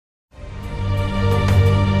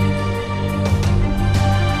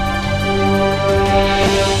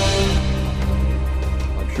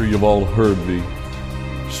you've all heard the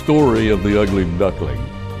story of the ugly duckling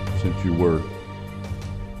since you were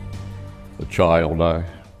a child. I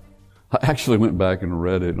actually went back and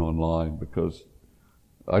read it online because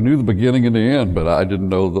I knew the beginning and the end, but I didn't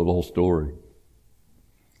know the whole story.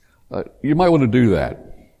 You might want to do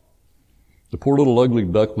that. The poor little ugly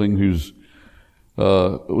duckling who's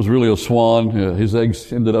was really a swan. His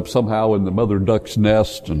eggs ended up somehow in the mother duck's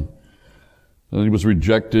nest, and he was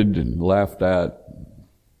rejected and laughed at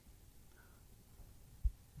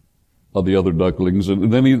of the other ducklings.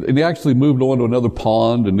 And then he actually moved on to another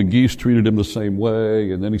pond, and the geese treated him the same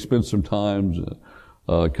way. And then he spent some time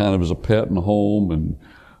kind of as a pet in a home,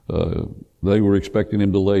 and they were expecting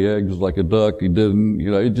him to lay eggs like a duck. He didn't.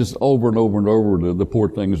 You know, it just over and over and over, the poor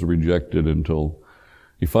thing is rejected until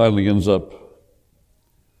he finally ends up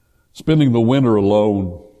spending the winter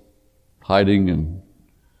alone, hiding and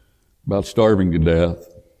about starving to death.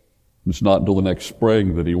 It's not until the next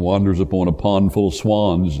spring that he wanders upon a pond full of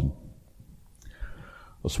swans, and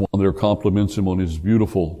a swan there compliments him on his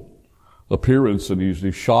beautiful appearance, and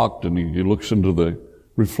he's shocked, and he looks into the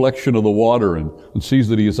reflection of the water and sees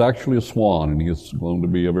that he is actually a swan, and he is going to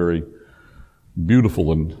be a very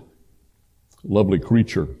beautiful and lovely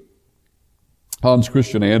creature. Hans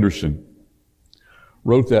Christian Andersen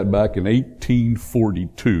wrote that back in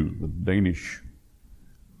 1842, the Danish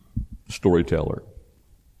storyteller,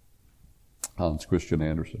 Hans Christian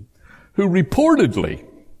Andersen, who reportedly,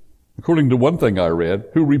 according to one thing I read,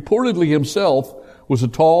 who reportedly himself was a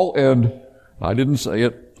tall and, I didn't say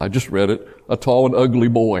it, I just read it, a tall and ugly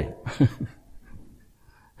boy.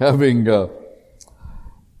 Having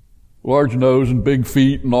large nose and big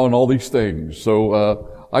feet and all these things.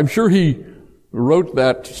 So I'm sure he wrote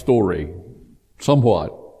that story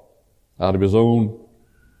somewhat out of his own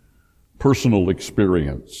personal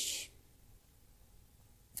experience.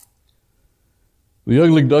 The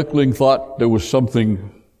ugly duckling thought there was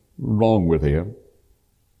something wrong with him,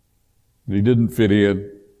 that he didn't fit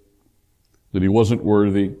in, that he wasn't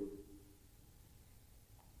worthy,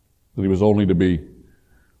 that he was only to be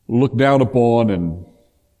looked down upon and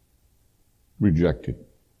rejected.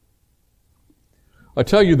 I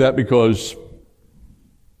tell you that because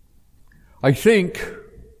I think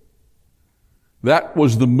that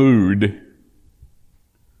was the mood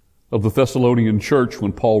of the Thessalonian church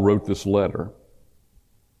when Paul wrote this letter.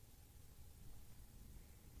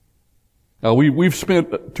 Now, we've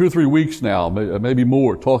spent 2 or 3 weeks now, maybe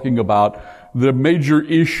more, talking about the major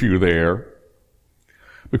issue there,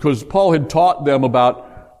 because Paul had taught them about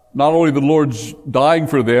not only the Lord's dying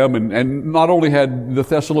for them, and not only had the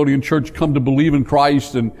Thessalonian church come to believe in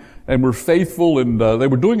Christ and were faithful, and they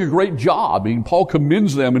were doing a great job. I mean, Paul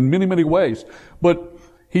commends them in many, many ways. But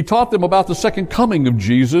he taught them about the second coming of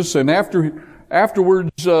Jesus, and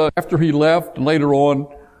afterwards, after he left, and later on,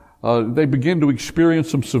 they began to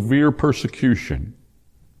experience some severe persecution.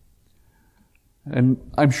 And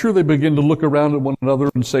I'm sure they begin to look around at one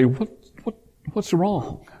another and say, what's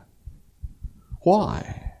wrong?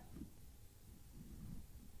 Why?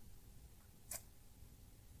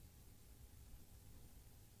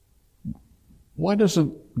 Why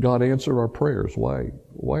doesn't God answer our prayers? Why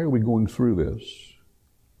are we going through this?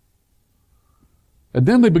 And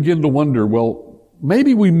then they begin to wonder, well,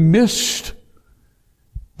 maybe we missed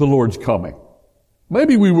the Lord's coming.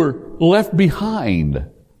 Maybe we were left behind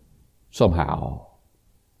somehow.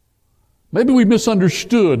 Maybe we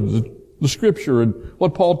misunderstood the Scripture and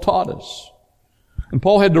what Paul taught us. And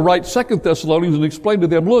Paul had to write 2 Thessalonians and explain to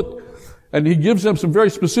them, look, and he gives them some very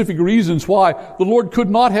specific reasons why the Lord could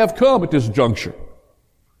not have come at this juncture.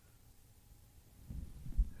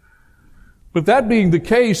 But that being the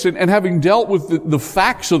case, and having dealt with the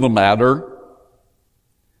facts of the matter,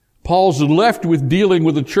 Paul's left with dealing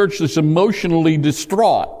with a church that's emotionally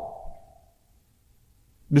distraught,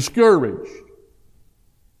 discouraged.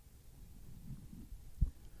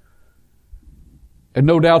 And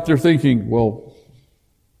no doubt they're thinking, well,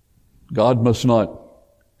 God must not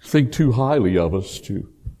think too highly of us to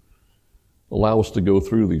allow us to go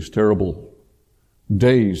through these terrible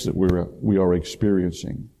days that we are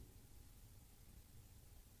experiencing.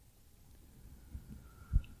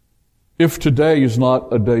 If today is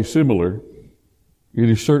not a day similar, it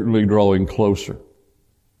is certainly drawing closer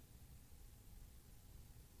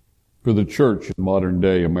for the church in modern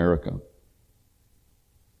day America.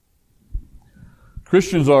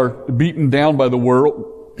 Christians are beaten down by the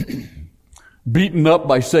world, beaten up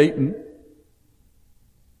by Satan,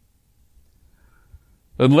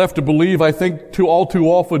 and left to believe, I think, all too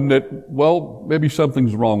often that, well, maybe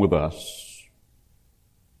something's wrong with us.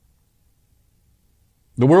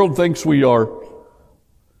 The world thinks we are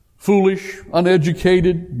foolish,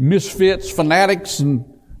 uneducated, misfits, fanatics, and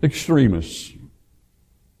extremists.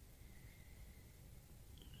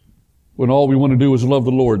 When all we want to do is love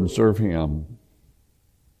the Lord and serve Him.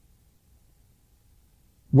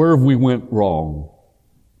 Where have we went wrong?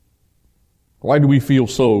 Why do we feel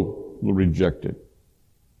so rejected?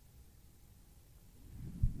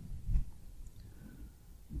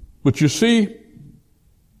 But you see,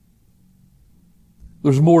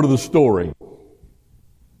 there's more to the story.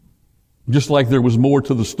 Just like there was more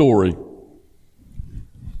to the story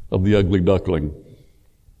of the ugly duckling.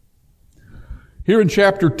 Here in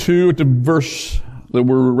chapter 2, at the verse that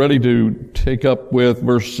we're ready to take up with,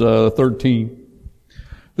 verse 13,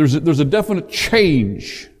 there's a definite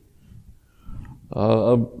change,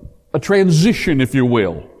 a transition, if you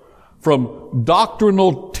will, from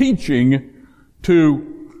doctrinal teaching to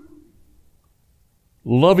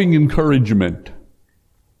loving encouragement.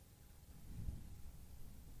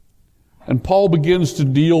 And Paul begins to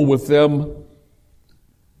deal with them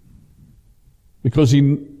because he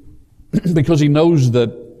knows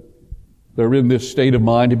that they're in this state of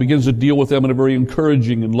mind. He begins to deal with them in a very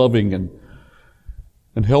encouraging and loving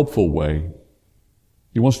and helpful way.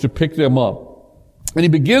 He wants to pick them up. And he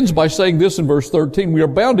begins by saying this in verse 13, we are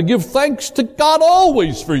bound to give thanks to God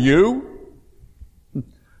always for you.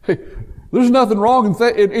 Hey, there's nothing wrong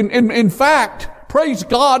in fact, praise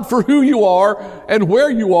God for who you are and where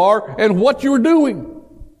you are and what you're doing.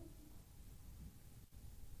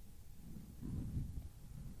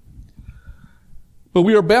 But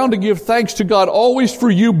we are bound to give thanks to God always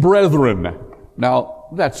for you, brethren. Now,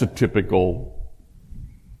 that's a typical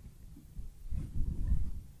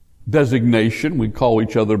designation. We call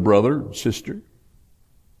each other brother and sister.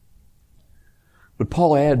 But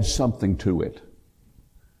Paul adds something to it.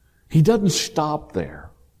 He doesn't stop there.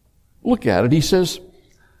 Look at it. He says,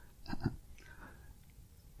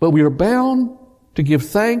 but we are bound to give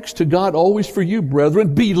thanks to God always for you,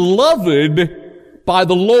 brethren, beloved by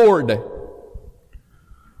the Lord.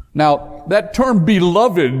 Now, that term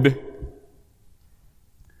beloved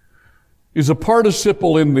is a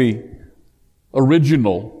participle in the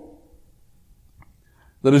original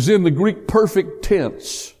that is in the Greek perfect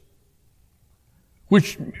tense,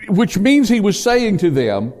 which means he was saying to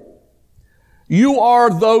them, you are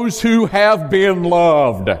those who have been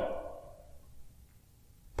loved.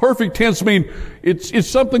 Perfect tense means it's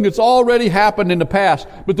something that's already happened in the past,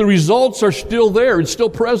 but the results are still there. It's still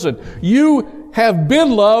present. You have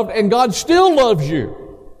been loved, and God still loves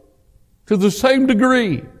you to the same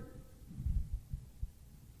degree.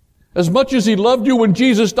 As much as He loved you when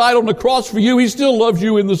Jesus died on the cross for you, He still loves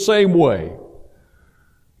you in the same way.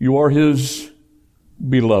 You are His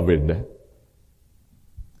beloved.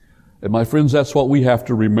 And my friends, that's what we have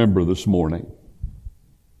to remember this morning.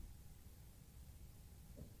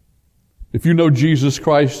 If you know Jesus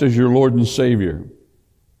Christ as your Lord and Savior,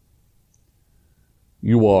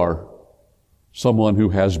 you are someone who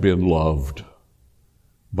has been loved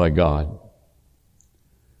by God.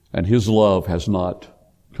 And His love has not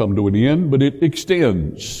come to an end, but it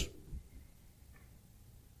extends,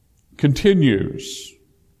 continues,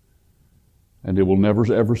 and it will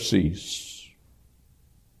never ever cease.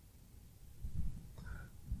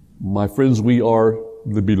 My friends, we are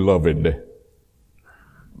the beloved,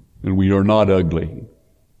 and we are not ugly.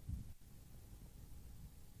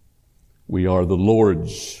 We are the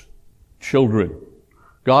Lord's children,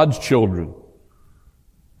 God's children,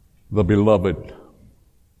 the beloved.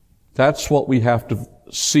 That's what we have to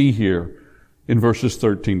see here in verses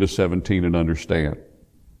 13 to 17 and understand.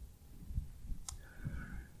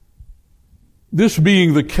 This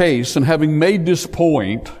being the case, and having made this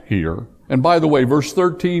point here, and by the way, verse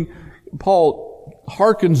 13, Paul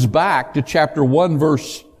harkens back to chapter 1,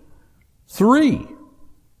 verse 3.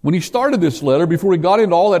 When he started this letter, before he got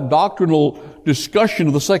into all that doctrinal discussion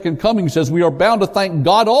of the second coming, he says, we are bound to thank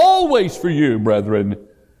God always for you, brethren,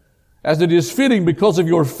 as it is fitting because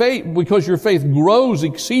your faith grows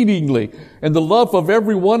exceedingly, and the love of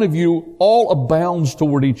every one of you all abounds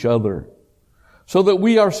toward each other, so that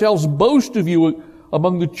we ourselves boast of you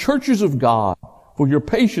among the churches of God, for your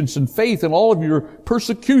patience and faith and all of your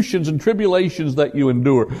persecutions and tribulations that you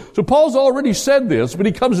endure. So Paul's already said this, but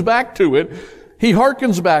he comes back to it. He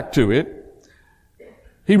harkens back to it.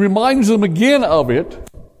 He reminds them again of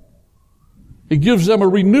it. He gives them a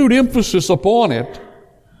renewed emphasis upon it.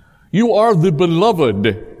 You are the beloved,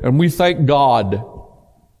 and we thank God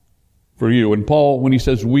for you. And Paul, when he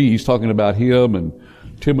says we, he's talking about him and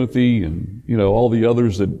Timothy and, all the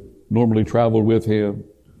others that normally traveled with him.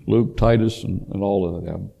 Luke, Titus, and all of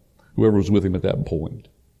them, whoever was with him at that point.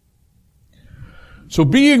 So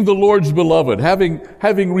being the Lord's beloved,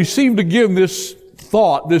 having received again this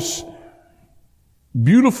thought, this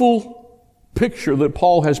beautiful picture that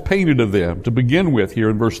Paul has painted of them to begin with here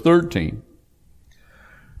in verse 13,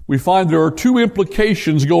 we find there are two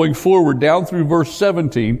implications going forward down through verse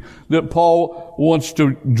 17 that Paul wants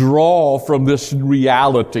to draw from this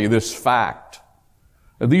reality, this fact.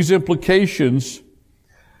 And these implications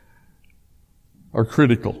are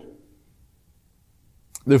critical.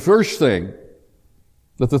 The first thing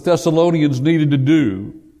that the Thessalonians needed to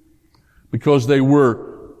do, because they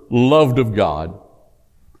were loved of God,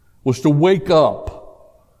 was to wake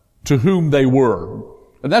up to whom they were.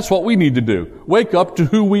 And that's what we need to do. Wake up to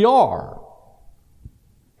who we are.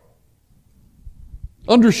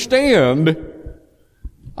 Understand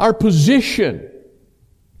our position.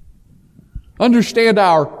 Understand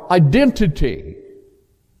our identity,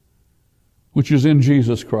 which is in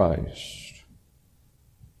Jesus Christ.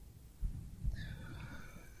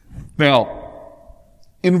 Now,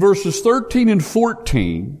 in verses 13 and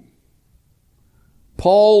 14,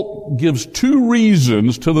 Paul gives two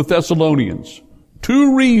reasons to the Thessalonians.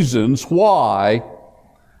 Two reasons why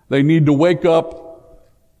they need to wake up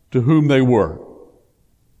to whom they were.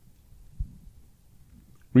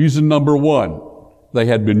 Reason number one, they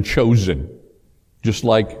had been chosen, just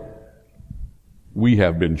like we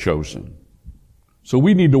have been chosen. So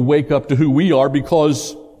we need to wake up to who we are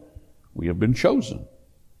because we have been chosen.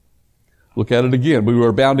 Look at it again. We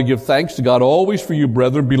were bound to give thanks to God always for you,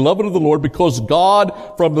 brethren, beloved of the Lord, because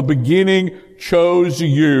God from the beginning chose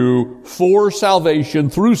you for salvation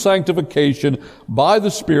through sanctification by the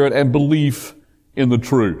Spirit and belief in the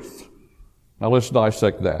truth. Now let's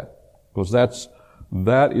dissect that, because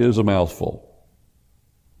that is a mouthful.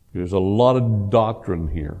 There's a lot of doctrine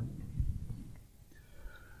here.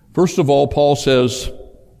 First of all, Paul says,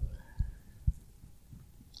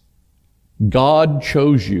 God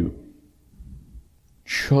chose you.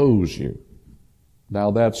 Chose you.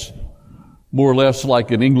 Now that's more or less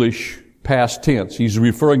like an English past tense. He's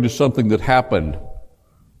referring to something that happened.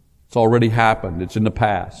 It's already happened. It's in the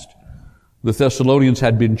past. The Thessalonians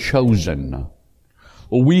had been chosen.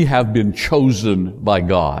 Well, we have been chosen by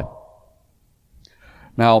God.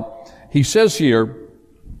 Now, he says here,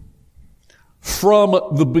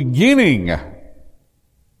 from the beginning,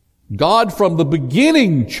 God from the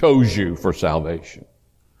beginning chose you for salvation.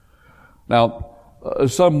 Now,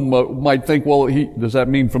 some might think, well, does that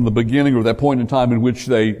mean from the beginning or that point in time in which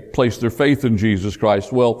they placed their faith in Jesus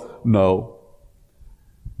Christ? Well, no.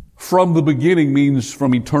 From the beginning means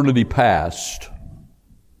from eternity past.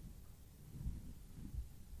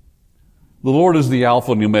 The Lord is the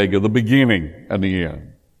Alpha and the Omega, the beginning and the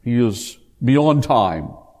end. He is beyond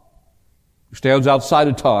time. He stands outside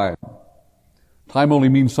of time. Time only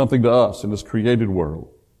means something to us in this created world.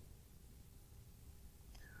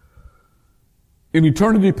 In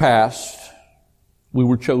eternity past, we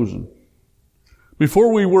were chosen.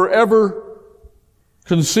 Before we were ever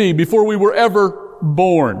conceived, before we were ever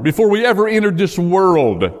born, before we ever entered this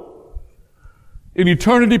world, in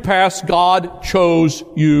eternity past, God chose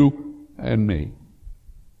you and me.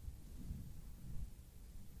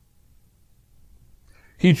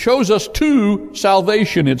 He chose us to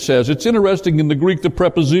salvation, it says. It's interesting in the Greek, the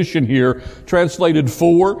preposition here, translated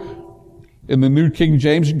for, in the New King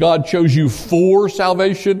James, God chose you for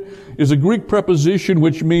salvation, is a Greek preposition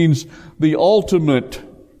which means the ultimate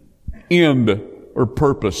end or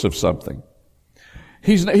purpose of something.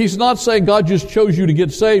 He's not saying God just chose you to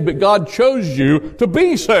get saved, but God chose you to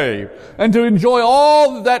be saved and to enjoy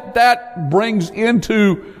all that brings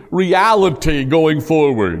into reality going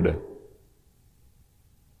forward.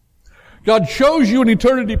 God chose you in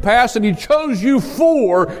eternity past, and He chose you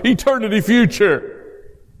for eternity future.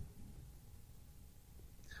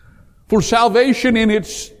 For salvation in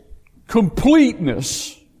its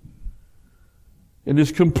completeness, in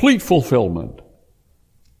its complete fulfillment.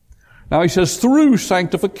 Now he says through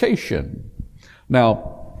sanctification.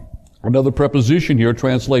 Now, another preposition here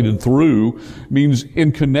translated through means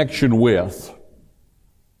in connection with.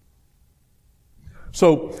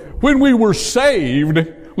 So, when we were saved,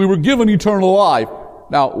 we were given eternal life.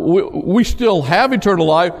 Now, we still have eternal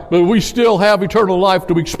life, but we still have eternal life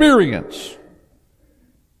to experience.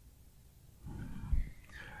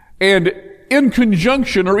 And in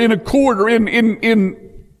conjunction or in accord or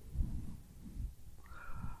in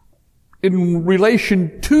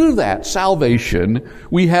relation to that salvation,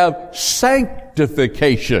 we have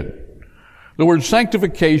sanctification. The word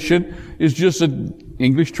sanctification is just an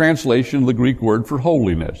English translation of the Greek word for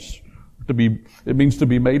holiness. It means to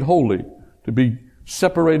be made holy, to be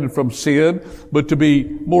separated from sin, but to be,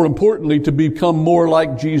 more importantly, to become more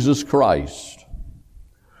like Jesus Christ.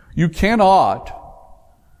 You cannot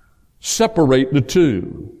separate the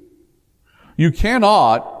two. You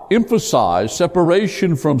cannot emphasize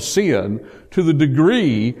separation from sin to the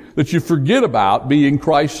degree that you forget about being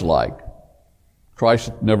Christ-like.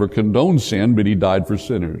 Christ never condoned sin, but He died for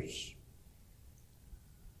sinners.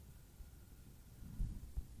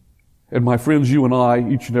 And my friends, you and I,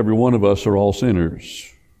 each and every one of us are all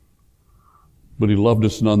sinners. But He loved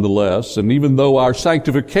us nonetheless. And even though our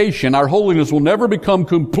sanctification, our holiness will never become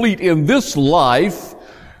complete in this life,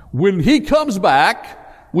 when He comes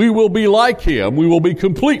back, we will be like Him. We will be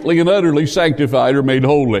completely and utterly sanctified or made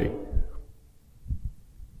holy.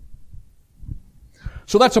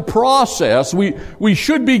 So that's a process. We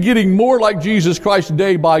should be getting more like Jesus Christ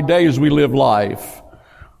day by day as we live life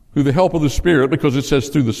through the help of the Spirit, because it says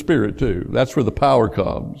through the Spirit too. That's where the power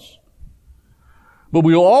comes. But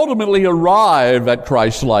we will ultimately arrive at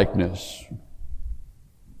Christ-likeness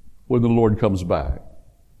when the Lord comes back.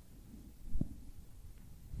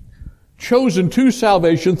 Chosen to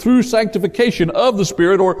salvation through sanctification of the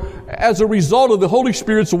Spirit, or as a result of the Holy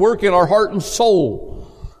Spirit's work in our heart and soul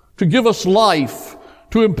to give us life,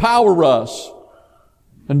 to empower us,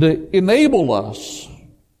 and to enable us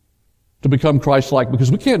to become Christ-like,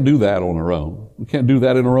 because we can't do that on our own. We can't do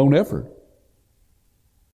that in our own effort.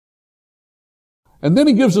 And then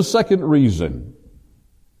He gives a second reason.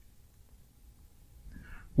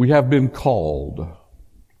 We have been called.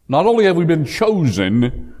 Not only have we been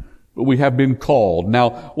chosen, but we have been called.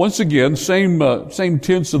 Now, once again, same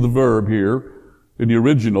tense of the verb here in the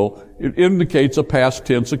original. It indicates a past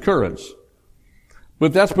tense occurrence.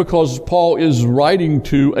 But that's because Paul is writing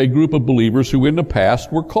to a group of believers who in the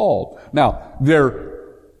past were called. Now, their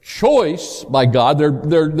choice by God,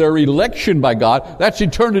 their election by God, that's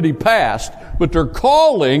eternity past. But their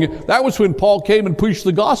calling, that was when Paul came and preached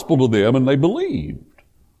the gospel to them and they believed.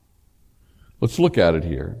 Let's look at it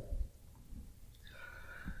here.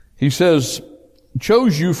 He says,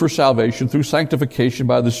 chose you for salvation through sanctification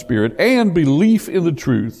by the Spirit and belief in the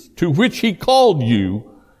truth, to which He called you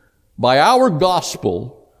by our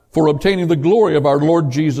gospel for obtaining the glory of our Lord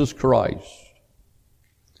Jesus Christ.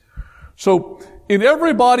 So, in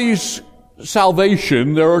everybody's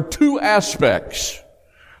salvation, there are two aspects.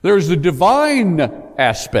 There's the divine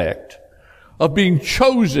aspect of being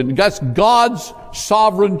chosen. That's God's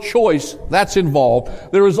sovereign choice. That's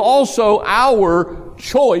involved. There is also our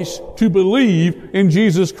choice to believe in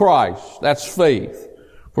Jesus Christ. That's faith.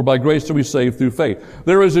 For by grace are we saved through faith.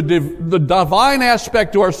 There is the divine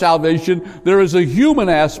aspect to our salvation. There is a human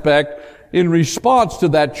aspect in response to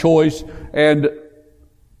that choice and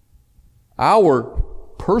our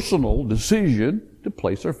personal decision to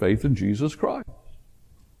place our faith in Jesus Christ.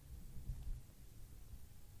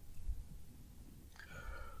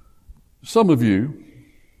 Some of you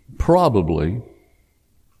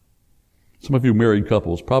married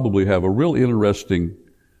couples probably have a real interesting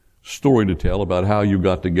story to tell about how you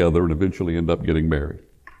got together and eventually end up getting married.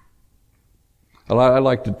 I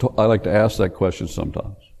like to ask that question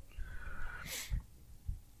sometimes.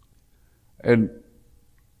 And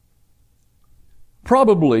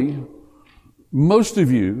probably most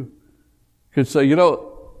of you could say,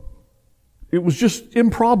 it was just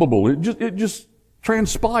improbable. It just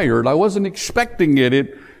transpired. I wasn't expecting it.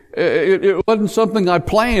 It wasn't something I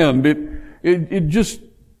planned. It just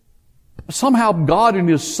somehow God in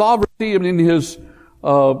His sovereignty and in His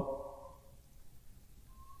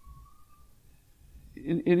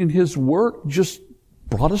in His work just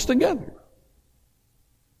brought us together.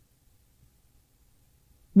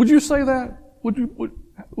 Would you say that? Would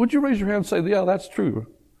you raise your hand and say, yeah, that's true?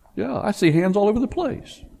 Yeah, I see hands all over the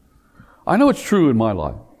place. I know it's true in my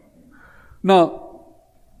life. Now,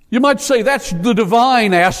 you might say that's the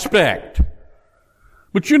divine aspect.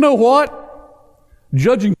 But you know what?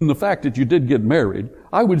 Judging from the fact that you did get married,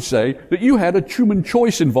 I would say that you had a human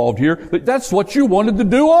choice involved here, that that's what you wanted to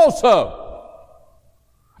do also.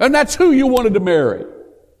 And that's who you wanted to marry.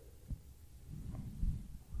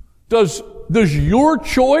 Does your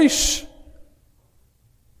choice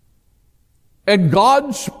and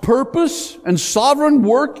God's purpose and sovereign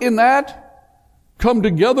work in that come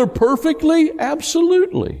together perfectly?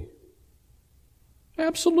 Absolutely.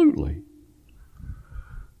 Absolutely.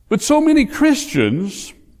 But so many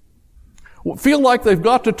Christians feel like they've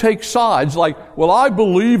got to take sides, like, well, I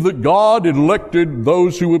believe that God elected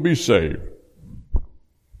those who would be saved.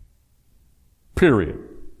 Period.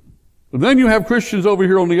 And then you have Christians over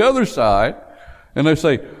here on the other side, and they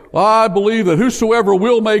say, well, I believe that whosoever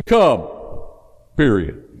will may come.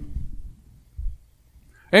 Period.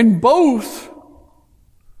 And both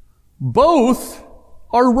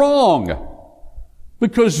are wrong.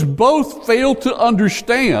 Because both fail to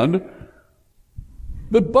understand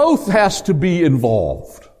that both has to be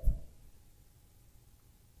involved.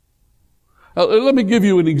 Now, let me give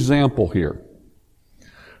you an example here.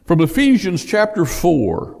 From Ephesians chapter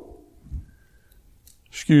 1,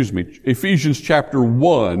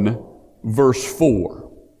 verse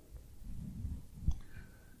 4.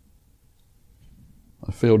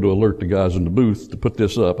 I failed to alert the guys in the booth to put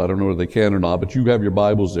this up. I don't know whether they can or not, but you have your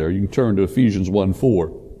Bibles there. You can turn to Ephesians 1:4,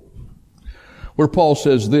 where Paul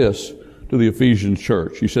says this to the Ephesian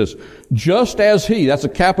church. He says, just as He, that's a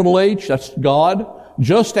capital H, that's God,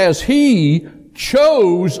 just as He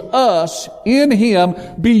chose us in Him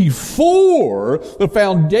before the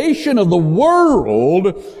foundation of the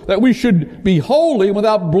world, that we should be holy and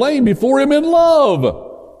without blame before Him in love,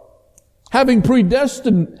 having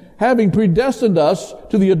predestined us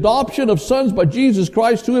to the adoption of sons by Jesus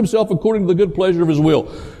Christ to Himself according to the good pleasure of His will.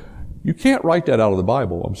 You can't write that out of the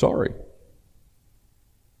Bible. I'm sorry.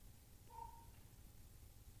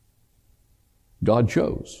 God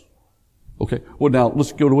chose. Okay, well now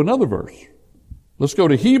let's go to another verse. Let's go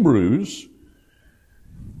to Hebrews.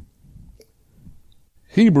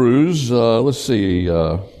 Let's see.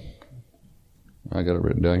 I got it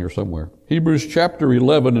written down here somewhere. Hebrews chapter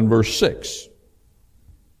 11 and verse 6.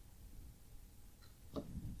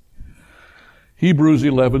 Hebrews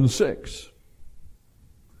 11:6.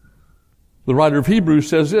 The writer of Hebrews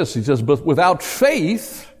says this. He says, but without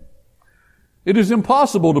faith, it is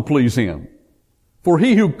impossible to please Him. For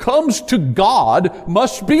he who comes to God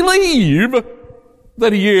must believe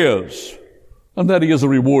that He is, and that He is a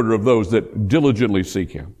rewarder of those that diligently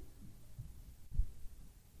seek Him.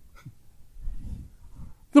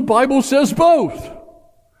 The Bible says both.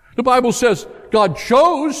 The Bible says God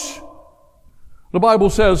chose. The Bible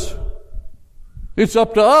says it's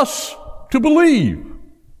up to us to believe.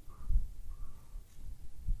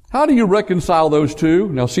 How do you reconcile those two?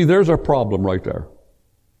 Now see, there's our problem right there.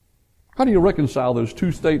 How do you reconcile those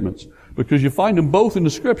two statements? Because you find them both in the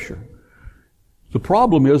Scripture. The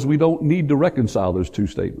problem is we don't need to reconcile those two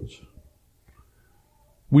statements.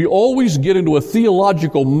 We always get into a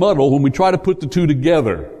theological muddle when we try to put the two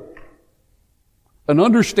together and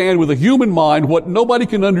understand with a human mind what nobody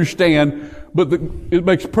can understand, but it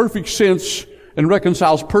makes perfect sense and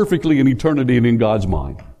reconciles perfectly in eternity and in God's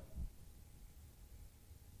mind.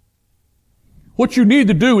 What you need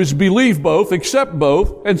to do is believe both, accept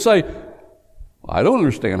both, and say, I don't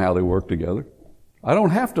understand how they work together. I don't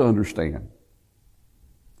have to understand.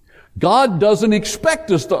 God doesn't expect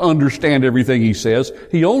us to understand everything He says.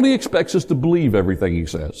 He only expects us to believe everything He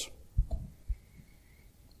says.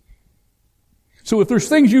 So if there's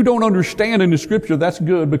things you don't understand in the Scripture, that's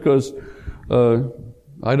good, because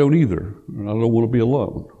I don't either. And I don't want to be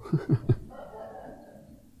alone.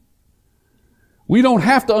 We don't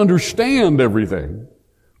have to understand everything.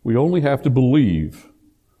 We only have to believe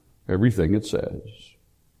everything it says.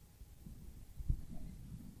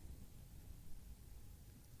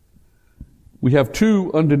 We have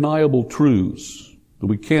two undeniable truths that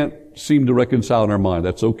we can't seem to reconcile in our mind.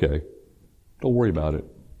 That's okay. Don't worry about it.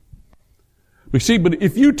 We see, but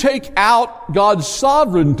if you take out God's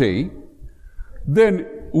sovereignty, then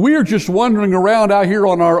we're just wandering around out here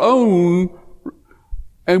on our own,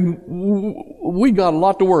 and we got a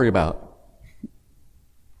lot to worry about.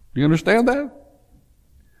 Do you understand that?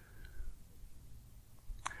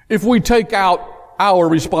 If we take out our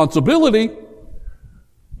responsibility,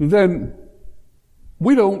 then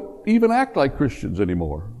we don't even act like Christians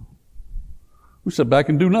anymore. We sit back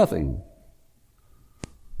and do nothing.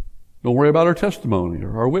 Don't worry about our testimony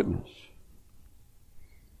or our witness.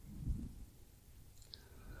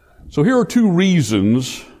 So here are two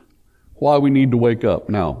reasons why we need to wake up.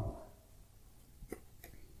 Now,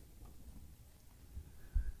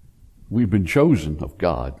 we've been chosen of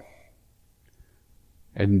God.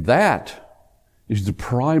 And that is the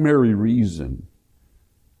primary reason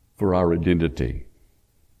for our identity.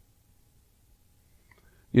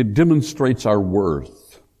 It demonstrates our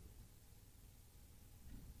worth.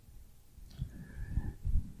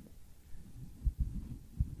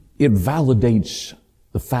 It validates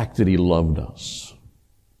the fact that He loved us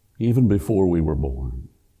even before we were born.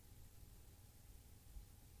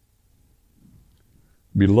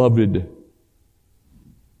 Beloved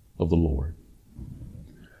of the Lord.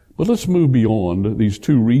 But let's move beyond these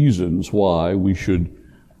two reasons why we should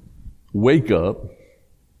wake up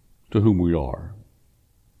to whom we are.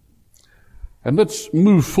 And let's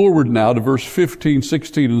move forward now to verse 15,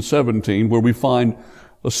 16, and 17, where we find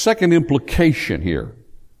a second implication here.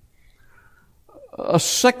 A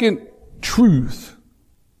second truth,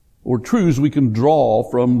 or truths we can draw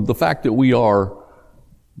from the fact that we are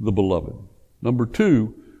the beloved. Number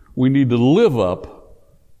two, we need to live up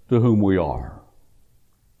to whom we are.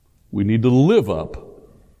 We need to live up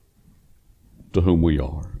to whom we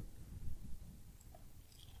are.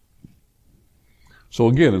 So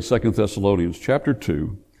again, in 2 Thessalonians chapter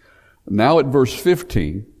 2, now at verse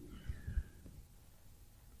 15,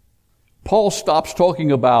 Paul stops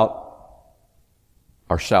talking about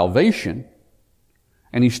our salvation,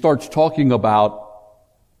 and he starts talking about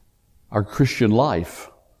our Christian life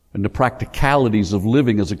and the practicalities of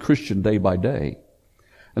living as a Christian day by day.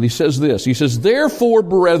 And he says this, he says, Therefore,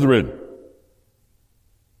 brethren,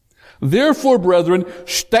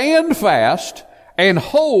 stand fast and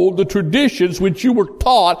hold the traditions which you were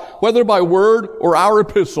taught, whether by word or our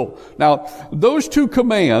epistle. Now, those two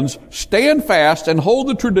commands, stand fast and hold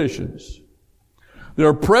the traditions,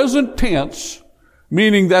 they're present tense,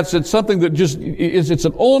 meaning that it's something that it's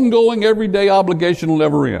an ongoing, everyday obligation will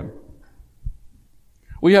never end.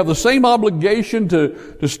 We have the same obligation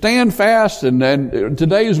to stand fast, and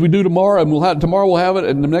today as we do tomorrow, and tomorrow we'll have it,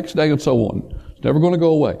 and the next day, and so on. It's never going to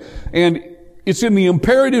go away. And it's in the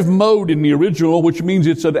imperative mode in the original, which means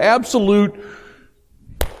it's an absolute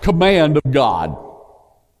command of God.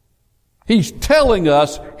 He's telling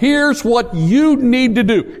us, here's what you need to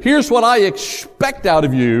do. Here's what I expect out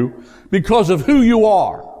of you because of who you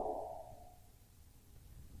are.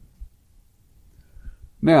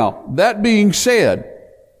 Now, that being said,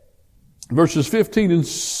 verses 15 and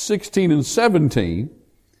 16 and 17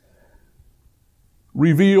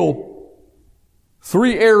 reveal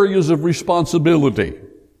three areas of responsibility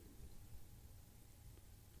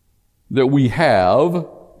that we have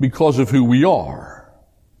because of who we are.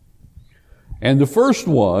 And the first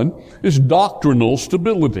one is doctrinal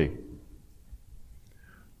stability.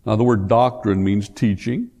 Now, the word doctrine means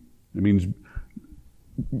teaching. It means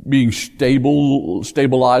being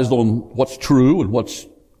stabilized on what's true and what's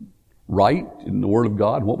right in the Word of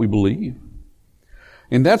God and what we believe.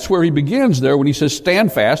 And that's where he begins there when he says,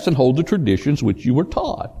 stand fast and hold the traditions which you were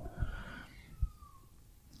taught.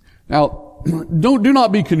 Now, do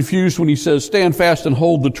not be confused when he says, stand fast and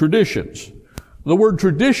hold the traditions. The word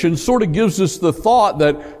tradition sort of gives us the thought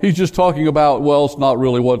that he's just talking about, well, it's not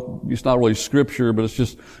really scripture, but it's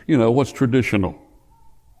just, what's traditional.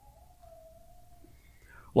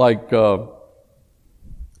 Like,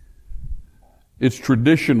 it's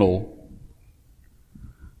traditional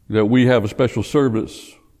that we have a special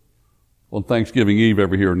service on Thanksgiving Eve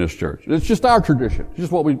every year in this church. It's just our tradition. It's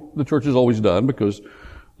just what the church has always done because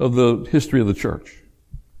of the history of the church.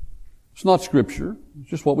 It's not scripture. It's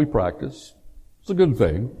just what we practice. It's a good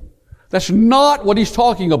thing. That's not what he's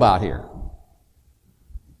talking about here.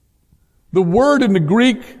 The word in the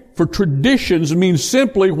Greek for traditions means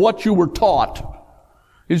simply what you were taught.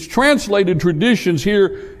 It's translated traditions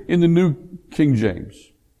here in the New King James.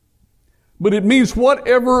 But it means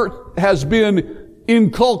whatever has been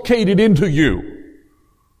inculcated into you.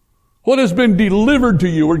 What has been delivered to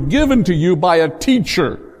you or given to you by a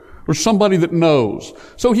teacher or somebody that knows.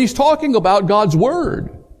 So he's talking about God's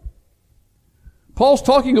Word. Paul's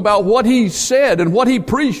talking about what he said and what he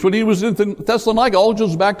preached when he was in Thessalonica. All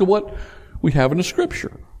goes back to what we have in the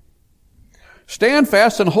Scripture. Stand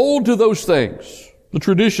fast and hold to those things. The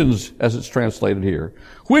traditions, as it's translated here,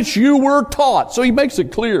 which you were taught. So he makes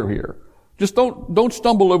it clear here. Just don't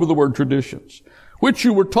stumble over the word traditions. Which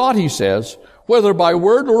you were taught, he says, whether by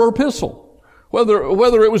word or epistle. Whether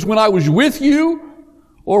it was when I was with you,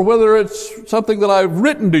 or whether it's something that I've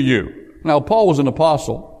written to you. Now, Paul was an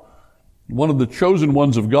apostle, one of the chosen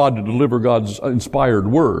ones of God to deliver God's inspired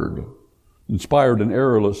word, inspired and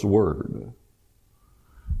errorless word.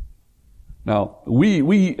 Now,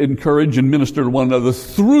 we encourage and minister to one another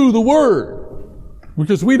through the Word,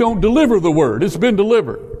 because we don't deliver the Word. It's been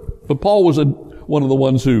delivered. But Paul was one of the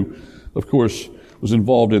ones who, of course, was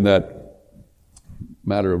involved in that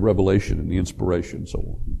matter of revelation and the inspiration and so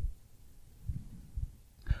on.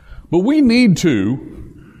 But we need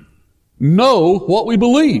to know what we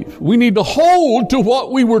believe. We need to hold to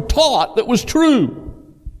what we were taught that was true.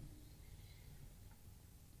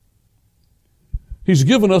 He's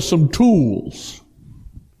given us some tools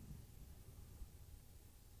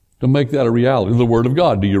to make that a reality. The Word of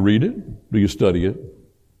God. Do you read it? Do you study it?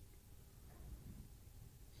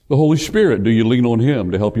 The Holy Spirit. Do you lean on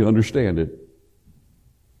Him to help you understand it?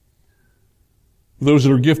 Those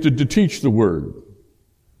that are gifted to teach the Word.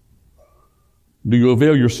 Do you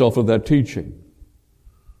avail yourself of that teaching?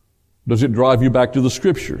 Does it drive you back to the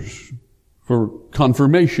Scriptures for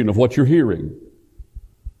confirmation of what you're hearing?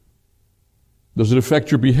 Does it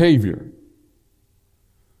affect your behavior?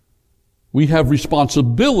 We have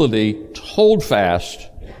responsibility to hold fast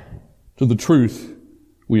to the truth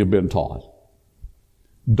we have been taught.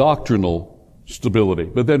 Doctrinal stability.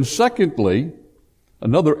 But then secondly,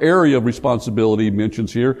 another area of responsibility he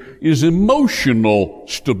mentions here is emotional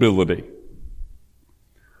stability.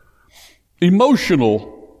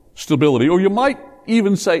 Emotional stability, or you might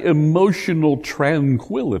even say emotional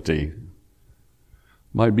tranquility,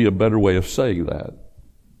 might be a better way of saying that.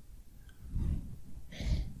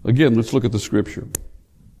 Again, let's look at the scripture.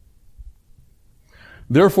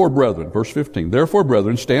 Therefore, brethren, verse 15, therefore,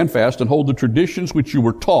 brethren, stand fast and hold the traditions which you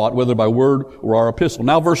were taught, whether by word or our epistle.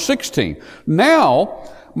 Now, verse 16,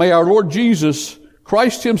 now may our Lord Jesus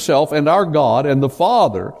Christ himself and our God and the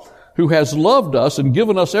Father, who has loved us and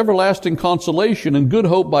given us everlasting consolation and good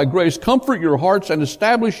hope by grace, comfort your hearts and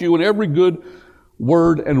establish you in every good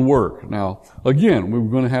word and work. Now, again, we're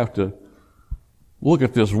going to have to look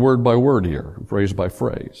at this word by word here, phrase by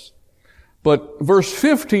phrase. But verse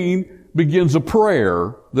 15 begins a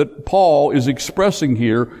prayer that Paul is expressing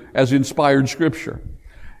here as inspired scripture.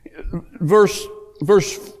 Verse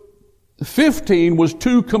 15 was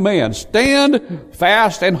two commands: stand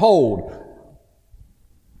fast and hold.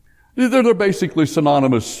 They're basically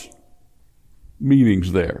synonymous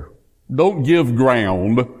meanings there. Don't give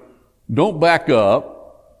ground. Don't back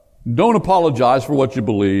up. Don't apologize for what you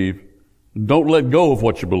believe. Don't let go of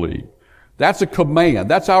what you believe. That's a command.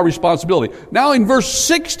 That's our responsibility. Now in verse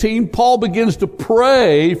 16, Paul begins to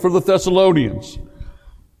pray for the Thessalonians.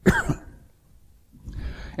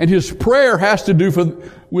 And his prayer has to do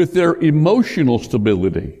with their emotional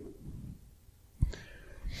stability.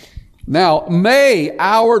 Now, may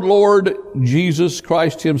our Lord Jesus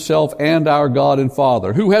Christ himself and our God and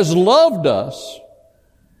Father, who has loved us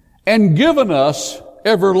and given us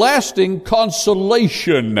everlasting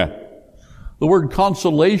consolation. The word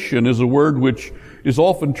consolation is a word which is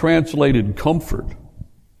often translated comfort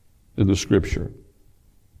in the scripture.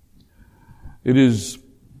 It is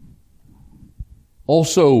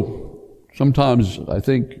also sometimes, I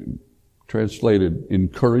think, translated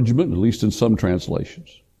encouragement, at least in some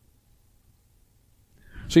translations.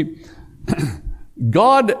 See,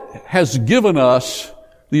 God has given us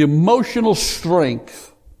the emotional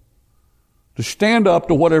strength to stand up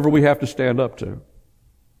to whatever we have to stand up to.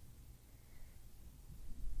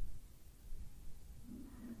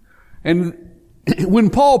 And when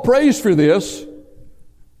Paul prays for this,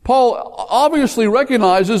 Paul obviously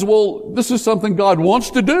recognizes, well, this is something God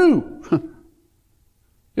wants to do.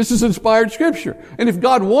 This is inspired scripture. And if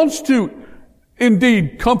God wants to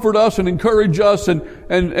indeed comfort us and encourage us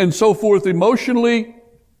and so forth emotionally,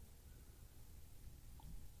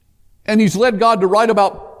 and he's led God to write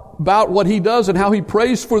about what he does and how he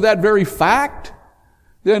prays for that very fact,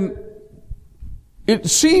 then it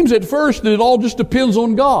seems at first that it all just depends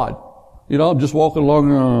on God. You know, I'm just walking along,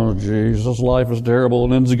 oh, Jesus, life is terrible.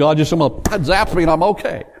 And then God just somehow zaps me and I'm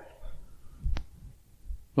okay.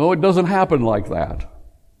 No, it doesn't happen like that.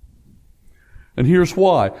 And here's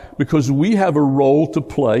why. Because we have a role to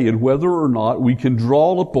play in whether or not we can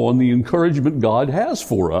draw upon the encouragement God has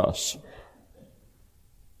for us.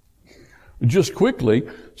 Just quickly,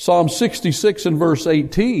 Psalm 66 and verse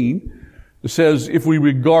 18 says, if we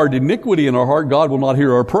regard iniquity in our heart, God will not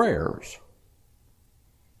hear our prayers.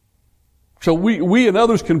 So we and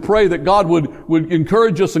others can pray that God would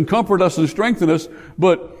encourage us and comfort us and strengthen us,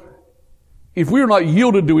 but if we're not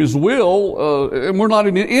yielded to His will, and we're not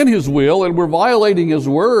in His will, and we're violating His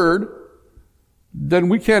word, then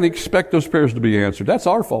we can't expect those prayers to be answered. That's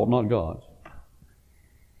our fault, not God's.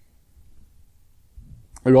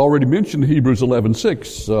 I already mentioned Hebrews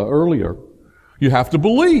 11:6 earlier. You have to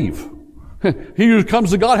believe. He who comes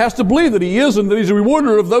to God has to believe that He is and that He's a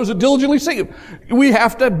rewarder of those that diligently seek Him. We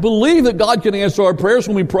have to believe that God can answer our prayers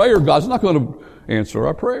when we pray, or God's not going to answer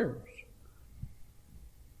our prayers.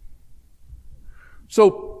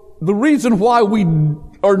 So the reason why we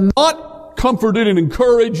are not comforted and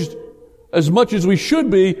encouraged as much as we should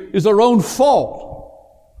be is our own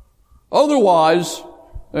fault. Otherwise,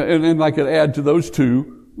 and I could add to those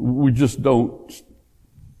two, we don't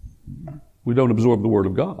absorb the Word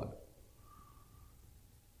of God.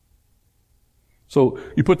 So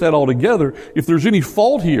you put that all together, if there's any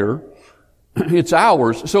fault here, it's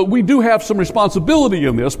ours. So we do have some responsibility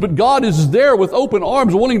in this, but God is there with open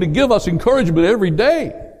arms wanting to give us encouragement every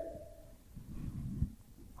day.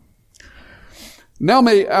 Now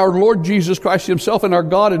may our Lord Jesus Christ Himself and our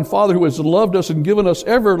God and Father, who has loved us and given us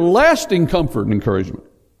everlasting comfort and encouragement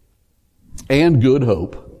and good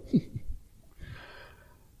hope.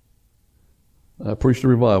 I preached a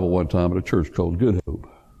revival one time at a church called Good Hope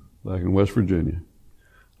back in West Virginia.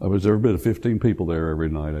 I was there, been 15 people there every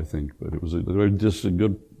night, I think, but it was just a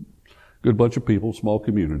good bunch of people, small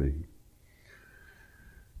community.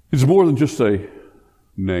 It's more than just a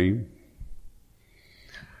name.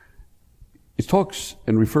 It talks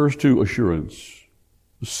and refers to assurance,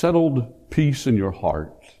 settled peace in your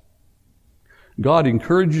heart. God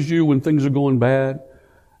encourages you when things are going bad,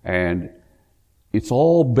 and it's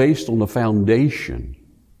all based on the foundation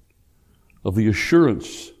of the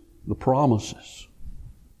assurance, the promises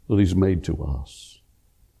that He's made to us.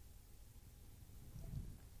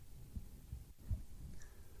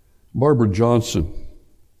 Barbara Johnson,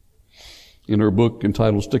 in her book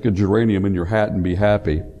entitled "Stick a Geranium in Your Hat and Be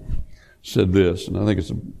Happy," said this, and I think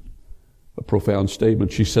it's a profound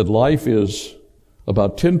statement. She said, life is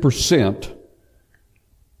about 10%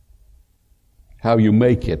 how you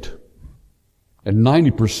make it, and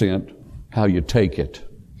 90% how you take it.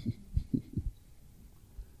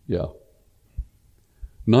 Yeah.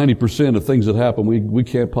 90% of things that happen we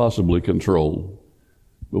can't possibly control,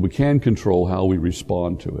 but we can control how we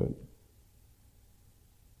respond to it.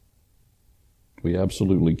 We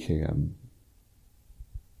absolutely can.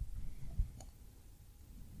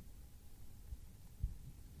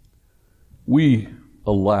 We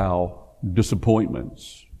allow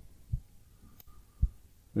disappointments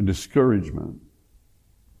and discouragement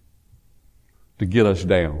to get us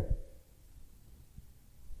down.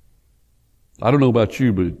 I don't know about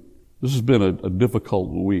you, but this has been a difficult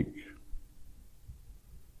week.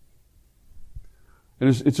 And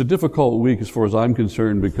it's a difficult week as far as I'm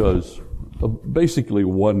concerned because of basically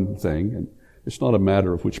one thing, and it's not a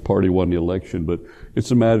matter of which party won the election, but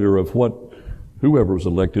it's a matter of what whoever was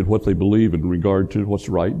elected, what they believe in regard to what's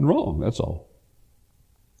right and wrong. That's all.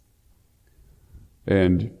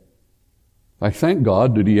 And I thank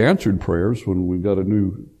God that He answered prayers when we got a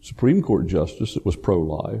new Supreme Court justice that was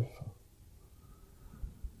pro-life.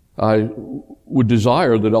 I would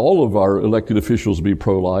desire that all of our elected officials be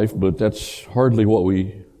pro-life, but that's hardly what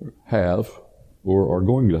we have or are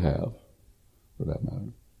going to have, for that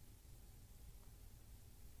matter.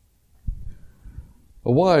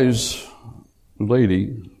 A wise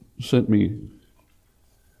lady sent me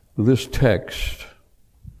this text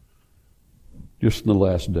just in the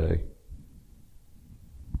last day.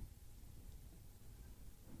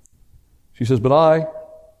 She says, but I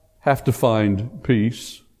have to find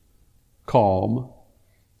peace, calm,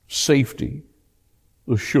 safety,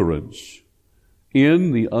 assurance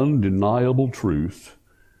in the undeniable truth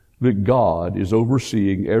that God is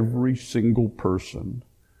overseeing every single person,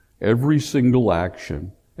 every single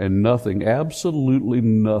action, and nothing, absolutely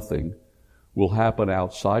nothing, will happen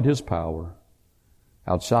outside His power,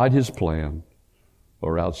 outside His plan,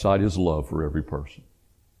 or outside His love for every person.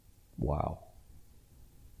 Wow.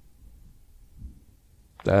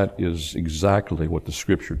 That is exactly what the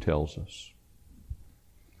Scripture tells us.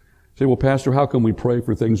 Say, well, Pastor, how can we pray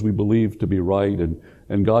for things we believe to be right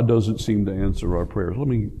and God doesn't seem to answer our prayers? Let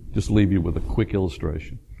me just leave you with a quick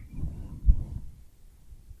illustration.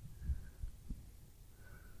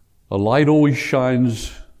 A light always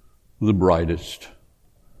shines the brightest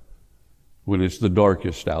when it's the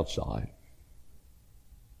darkest outside.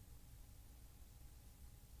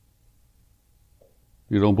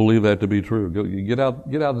 You don't believe that to be true? Get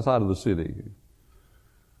outside of the city.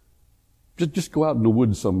 Just go out in the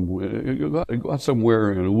woods somewhere. Go out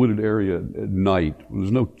somewhere in a wooded area at night.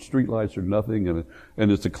 There's no street lights or nothing,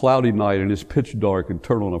 and it's a cloudy night and it's pitch dark, and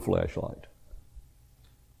turn on a flashlight.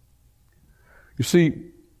 You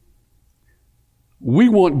see, we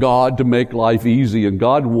want God to make life easy, and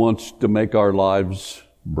God wants to make our lives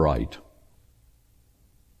bright.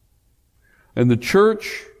 And the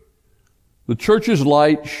church's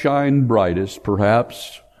light shined brightest,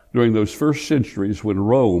 perhaps, during those first centuries when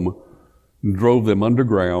Rome drove them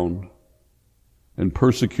underground and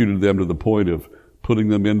persecuted them to the point of putting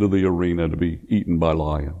them into the arena to be eaten by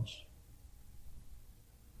lions.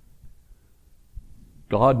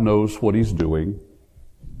 God knows what He's doing.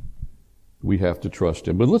 We have to trust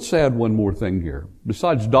Him. But let's add one more thing here.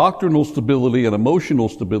 Besides doctrinal stability and emotional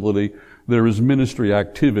stability, there is ministry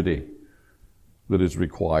activity that is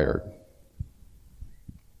required.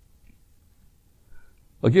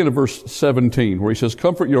 Again, in verse 17, where he says,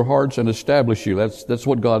 comfort your hearts and establish you. That's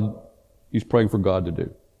what he's praying for God to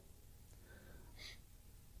do.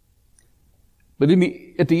 But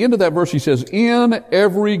at the end of that verse, he says, in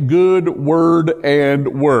every good word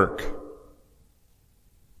and work.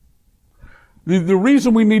 The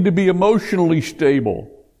reason we need to be emotionally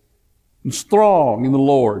stable and strong in the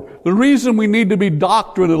Lord, the reason we need to be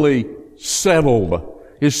doctrinally settled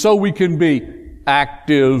is so we can be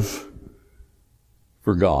active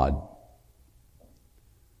for God.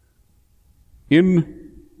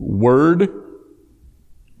 In word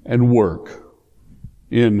and work.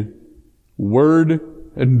 In word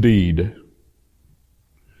and deed,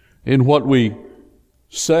 in what we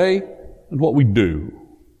say and what we do,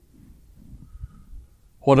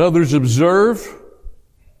 what others observe,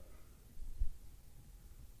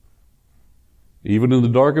 even in the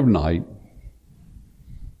dark of night,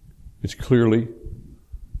 it's clearly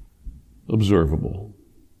observable.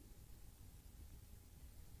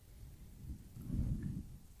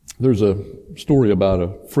 There's a story about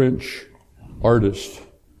a French artist.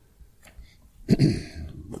 I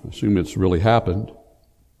assume it's really happened.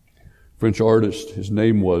 French artist, his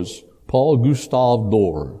name was Paul Gustave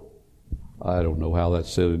Dore. I don't know how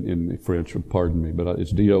that's said in French, pardon me, but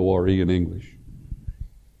it's D-O-R-E in English.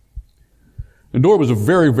 And Dore was a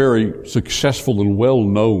very, very successful and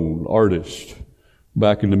well-known artist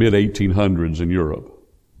back in the mid-1800s in Europe.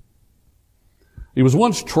 He was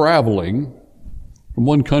once traveling from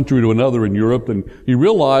one country to another in Europe, and he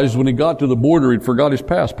realized when he got to the border he'd forgot his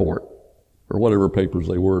passport, or whatever papers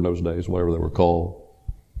they were in those days, whatever they were called.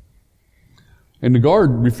 And the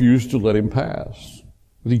guard refused to let him pass.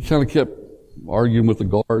 But he kind of kept arguing with the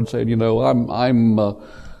guard, saying, you know, I'm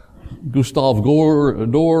Gustave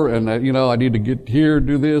Dore, and you know, I need to get here,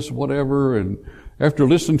 do this, whatever. And after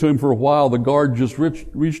listening to him for a while, the guard just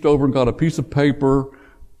reached over and got a piece of paper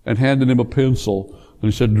and handed him a pencil.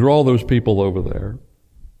 And he said, draw those people over there.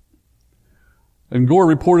 And Gore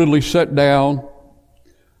reportedly sat down,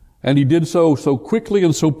 and he did so quickly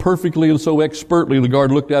and so perfectly and so expertly, the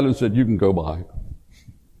guard looked at him and said, you can go by.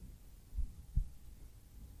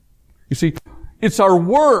 You see, it's our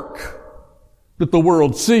work that the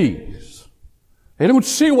world sees. They don't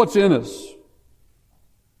see what's in us.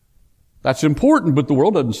 That's important, but the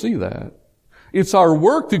world doesn't see that. It's our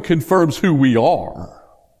work that confirms who we are.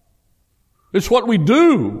 It's what we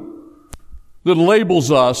do that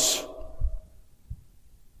labels us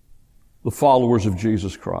the followers of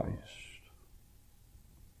Jesus Christ.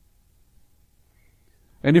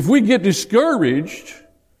 And if we get discouraged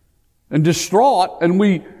and distraught and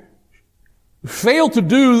we fail to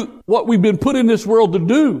do what we've been put in this world to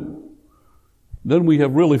do, then we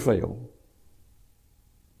have really failed.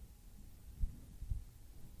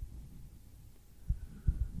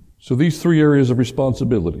 So these three areas of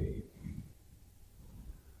responsibility,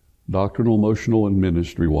 doctrinal, emotional, and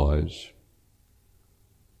ministry-wise,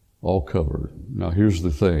 all covered. Now here's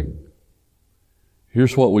the thing.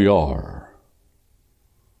 Here's what we are.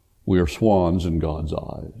 We are swans in God's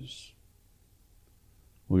eyes.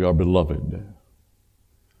 We are beloved.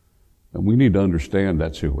 And we need to understand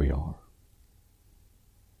that's who we are.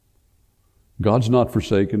 God's not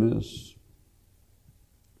forsaken us.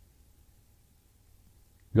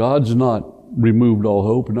 God's not removed all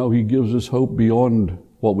hope. No, He gives us hope beyond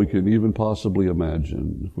what we can even possibly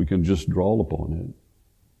imagine, if we can just draw upon it.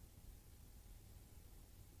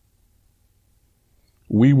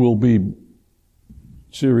 We will be,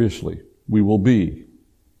 seriously, we will be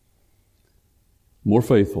more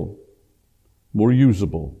faithful, more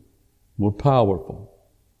usable, more powerful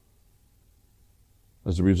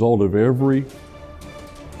as a result of every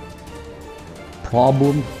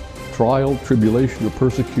problem, trial, tribulation, or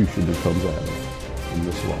persecution that comes at us in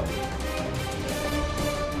this life.